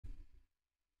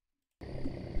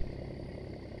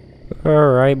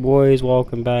Alright boys,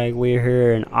 welcome back. We're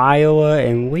here in Iowa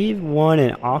and we've won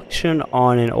an auction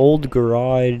on an old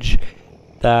garage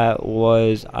that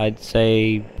was, I'd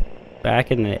say,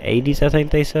 back in the 80s, I think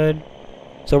they said.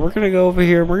 So we're gonna go over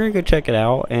here, we're gonna go check it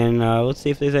out, and let's see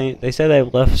if they said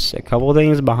they've left a couple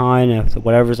things behind. If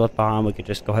whatever's left behind we could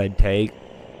just go ahead and take.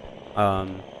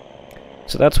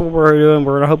 So that's what we're doing.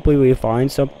 We're gonna hopefully we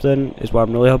find something, is what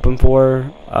I'm really hoping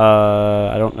for.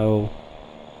 I don't know.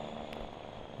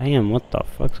 Damn, what the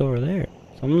fuck's over there?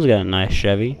 Someone's got a nice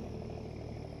Chevy.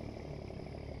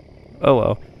 Oh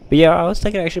well. But yeah, I was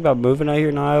thinking actually about moving out here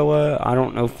in Iowa. I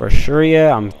don't know for sure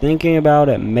yet. I'm thinking about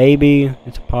it. Maybe.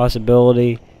 It's a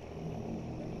possibility.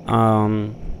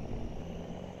 I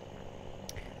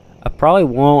probably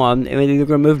won't. I'm either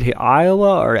going to move to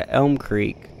Iowa or to Elm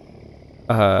Creek.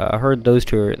 I heard those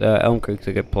two are, Elm Creek's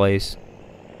a good place.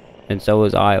 And so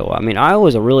is Iowa. I mean,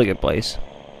 Iowa's a really good place.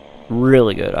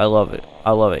 Really good. I love it.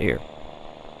 I love it here.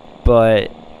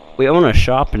 But we own a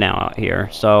shop now out here,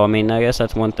 so I mean, I guess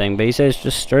that's one thing. But he says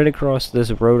just straight across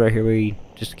this road right here, we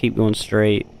just keep going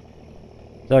straight.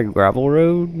 Is that a gravel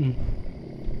road?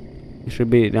 It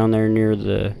should be down there near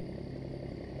the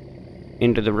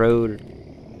end of the road.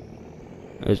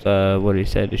 Is what he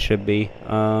said it should be.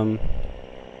 So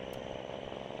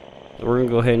we're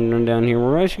gonna go ahead and run down here.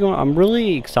 We're actually going. I'm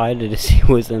really excited to see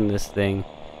what's in this thing.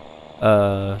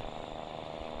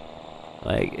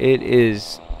 Like it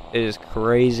is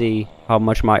crazy how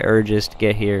much my urge is to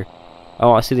get here.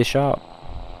 Oh, I see the shop.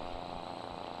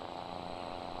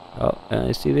 Oh,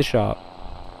 I see the shop.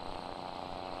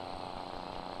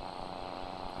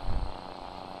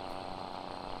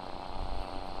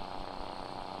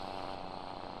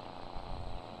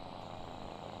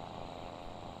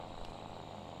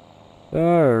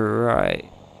 Alright.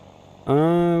 We're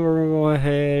gonna go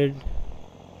ahead.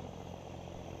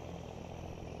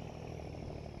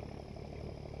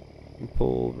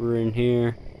 Pull over in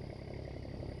here.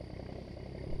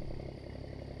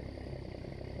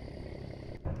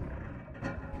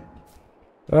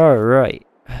 Alright.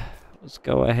 Let's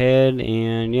go ahead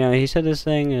and yeah, he said this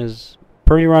thing is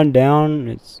pretty run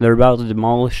down. They're about to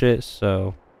demolish it,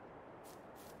 so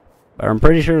but I'm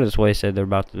pretty sure this way said they're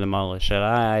about to demolish it.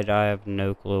 I have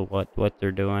no clue what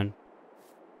they're doing.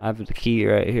 I have the key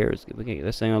right here. Let's see if we can get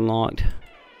this thing unlocked.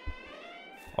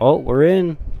 Oh, we're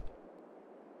in.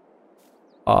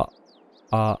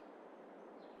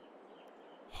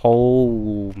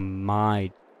 Oh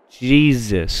my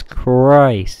Jesus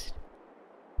Christ.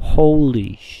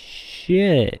 Holy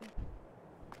shit.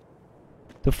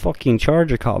 The fucking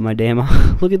charger caught my damn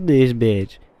eye. Look at this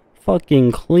bitch.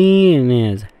 Fucking clean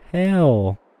as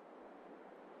hell.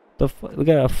 We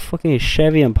got a fucking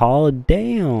Chevy Impala.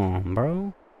 Damn,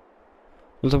 bro.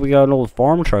 Looks like we got an old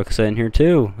farm truck sitting here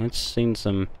too. It's seen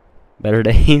some better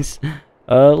days.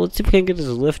 Let's see if we can get this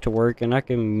lift to work, and I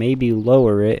can maybe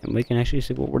lower it, and we can actually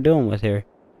see what we're doing with here.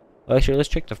 Well, actually, let's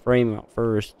check the frame out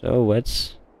first. Oh,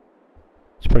 it's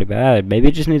pretty bad. Maybe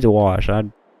it just needs a wash. I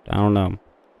don't know.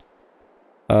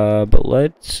 But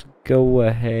let's go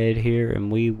ahead here,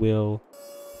 and we will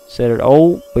set it.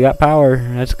 Oh, we got power.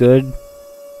 That's good.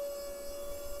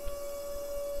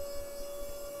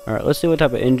 All right, let's see what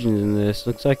type of engine's in this.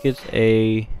 Looks like it's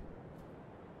a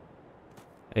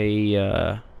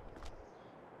 3.0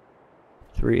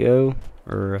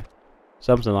 or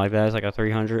something like that. It's like a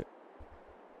 300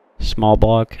 small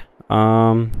block.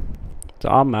 It's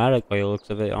automatic by the looks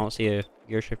of it. I don't see a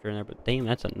gear shifter in there, but damn,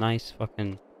 that's a nice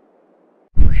fucking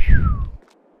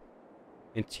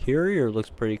interior. Looks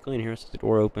pretty clean here. So the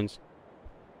door opens.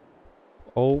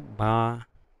 Oh my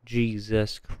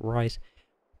Jesus Christ,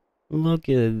 look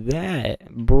at that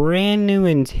brand new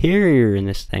interior in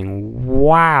this thing.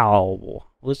 Wow.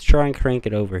 Let's try and crank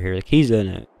it over here. The key's in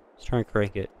it. Let's try and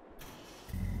crank it.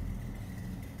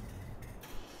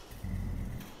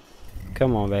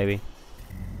 Come on, baby.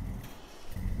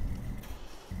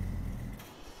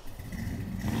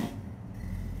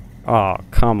 Oh,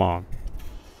 come on.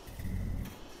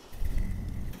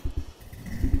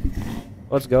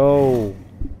 Let's go.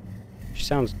 She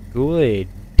sounds good.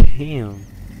 Damn.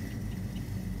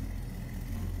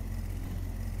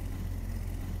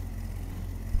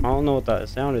 I don't know what that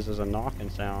sound is. It's a knocking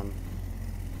sound.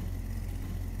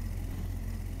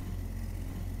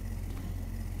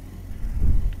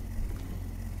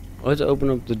 Let's open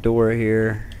up the door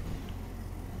here.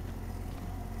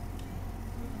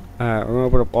 Alright, we're gonna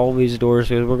open up all these doors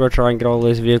because we're gonna try and get all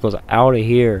these vehicles out of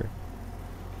here.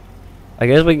 I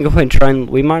guess we can go ahead and try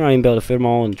and we might not even be able to fit them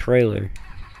all in the trailer.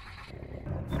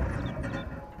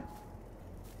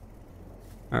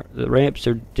 Alright, the ramps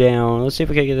are down. Let's see if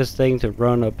we can get this thing to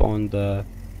run up on the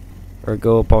Or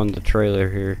go up on the trailer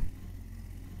here.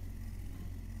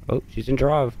 Oh, she's in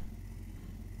drive.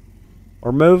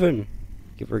 We're moving.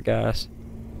 Give her gas.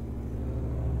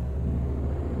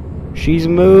 She's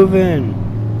moving.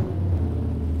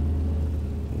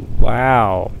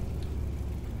 Wow.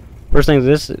 First thing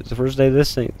this is the first day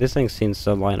this thing's seen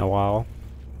sunlight in a while.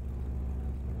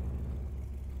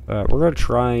 We're gonna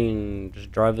try and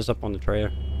just drive this up on the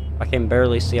trailer. I can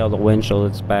barely see out the windshield,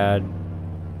 it's bad.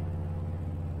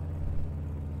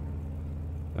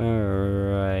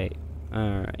 Alright.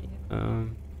 Alright.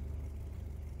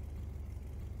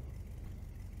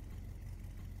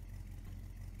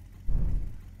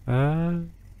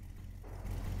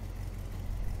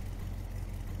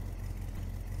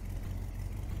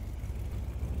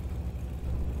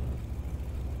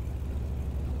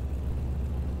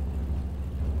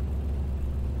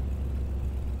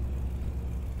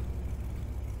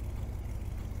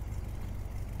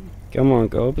 Come on,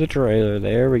 go up the trailer.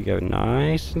 There we go.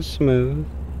 Nice and smooth.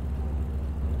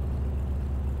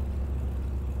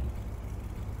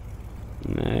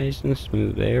 Nice and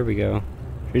smooth. There we go.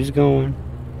 She's going.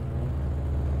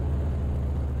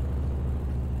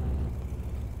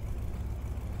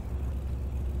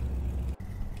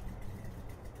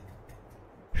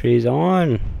 She's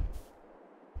on.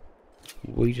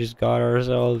 We just got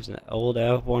ourselves an old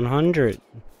F-100.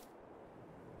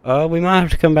 We might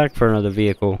have to come back for another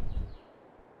vehicle.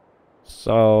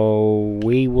 So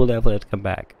we will definitely have to come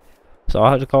back. So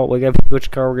I'll have to call. We gotta pick which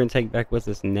car we're gonna take back with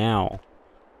us now.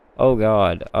 Oh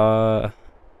God.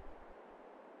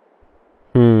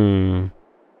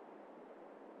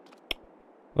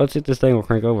 Let's see if this thing will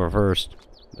crank over first.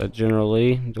 That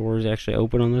generally doors actually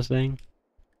open on this thing.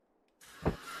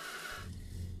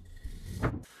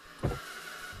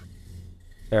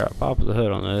 There, I'll pop the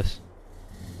hood on this.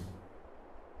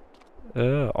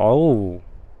 Oh.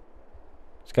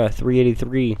 It's got a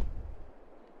 383.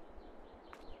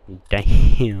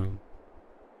 Damn.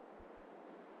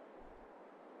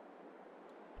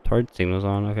 Turret signal's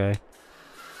on, okay.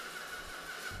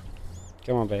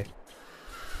 Come on, babe.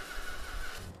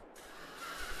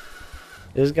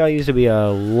 This guy used to be a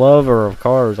lover of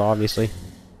cars, obviously.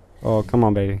 Oh, come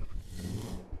on, baby.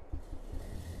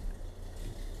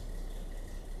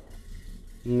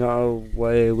 No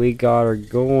way, we got her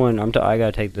going. I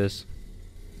gotta take this.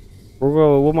 We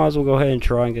might as well go ahead and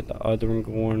try and get the other one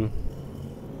going.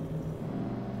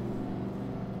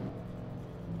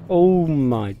 Oh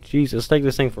my Jesus, let's take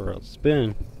this thing for a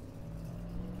spin.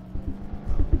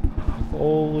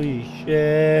 Holy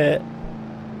shit.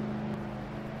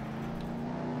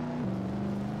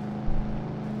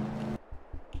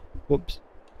 Whoops.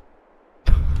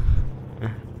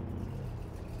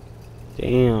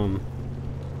 Damn.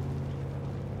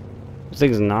 This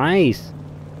thing's nice.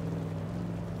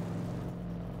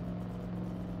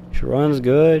 She runs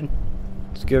good.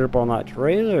 Let's get her up on that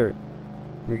trailer.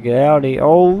 We get out of here.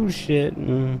 Oh shit.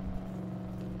 Alright,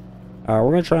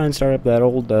 we're gonna try and start up that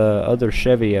old other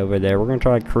Chevy over there. We're gonna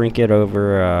try to crank it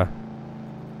over.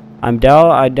 I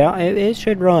doubt it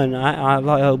should run. I have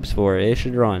high hopes for it. It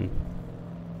should run.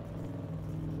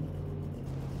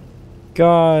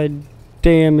 God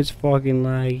damn, it's fucking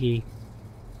laggy.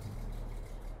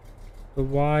 But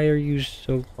why are you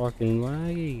so fucking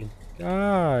laggy?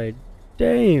 God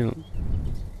damn.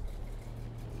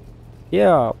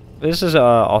 Yeah, this is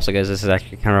also, guys, this is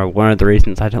actually kind of one of the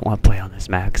reasons I don't want to play on this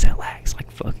map, because it lags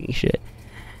like fucking shit.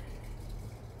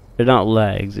 They're not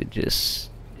lags, it just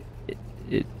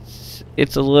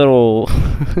it's a little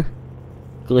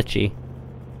glitchy.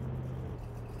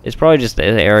 It's probably just the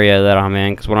area that I'm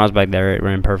in, because when I was back there it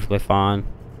ran perfectly fine.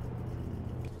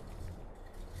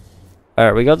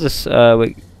 Alright, we got this,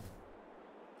 okay,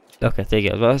 thank you.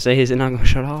 I was about to say, is it not going to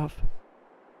shut off?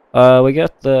 We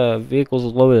got the vehicles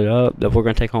loaded up that we're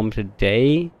going to take home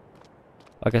today.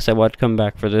 Like I said, we'll have to come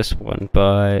back for this one,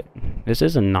 but this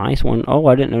is a nice one. Oh,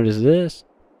 I didn't notice this.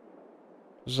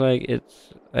 It's like,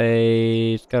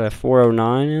 it's got a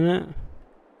 409 in it.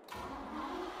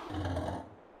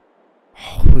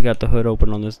 Oh, we got the hood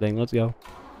open on this thing. Let's go.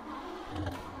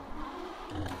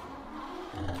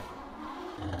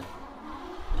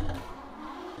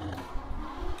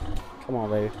 Come on,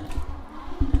 baby.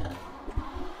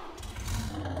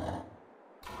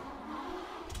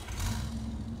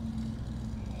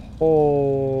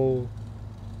 Oh,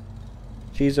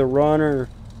 she's a runner.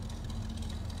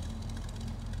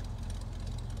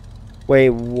 Wait,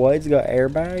 what? It's got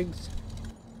airbags?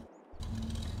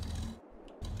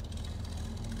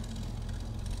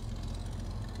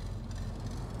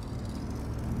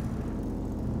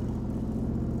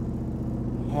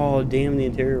 Oh, damn, the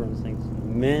interior on this thing's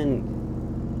mint.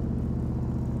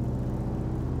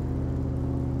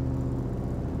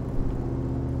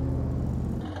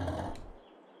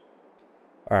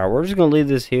 Alright, we're just gonna leave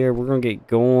this here. We're gonna get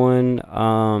going.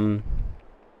 I'll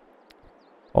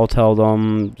tell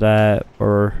them that,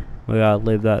 or we gotta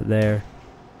leave that there.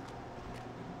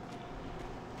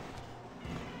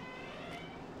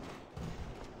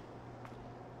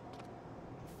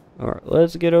 Alright,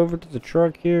 let's get over to the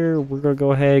truck here. We're gonna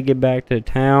go ahead and get back to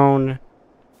town,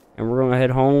 and we're gonna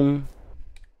head home.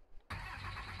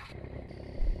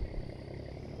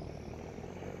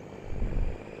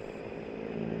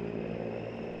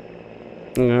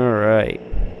 Alright.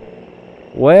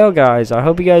 Well, guys, I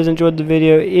hope you guys enjoyed the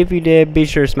video. If you did, be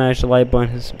sure to smash the like button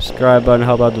and subscribe button.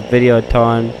 Help out the video a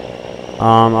ton.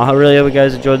 I really hope you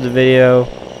guys enjoyed the video.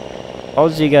 I'll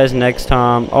see you guys next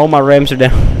time. Oh, my rims are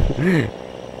down.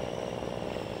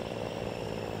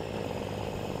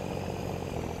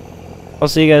 I'll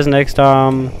see you guys next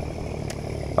time.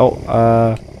 Oh,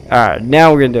 alright,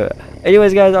 now we're gonna do it.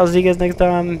 Anyways, guys, I'll see you guys next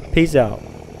time. Peace out.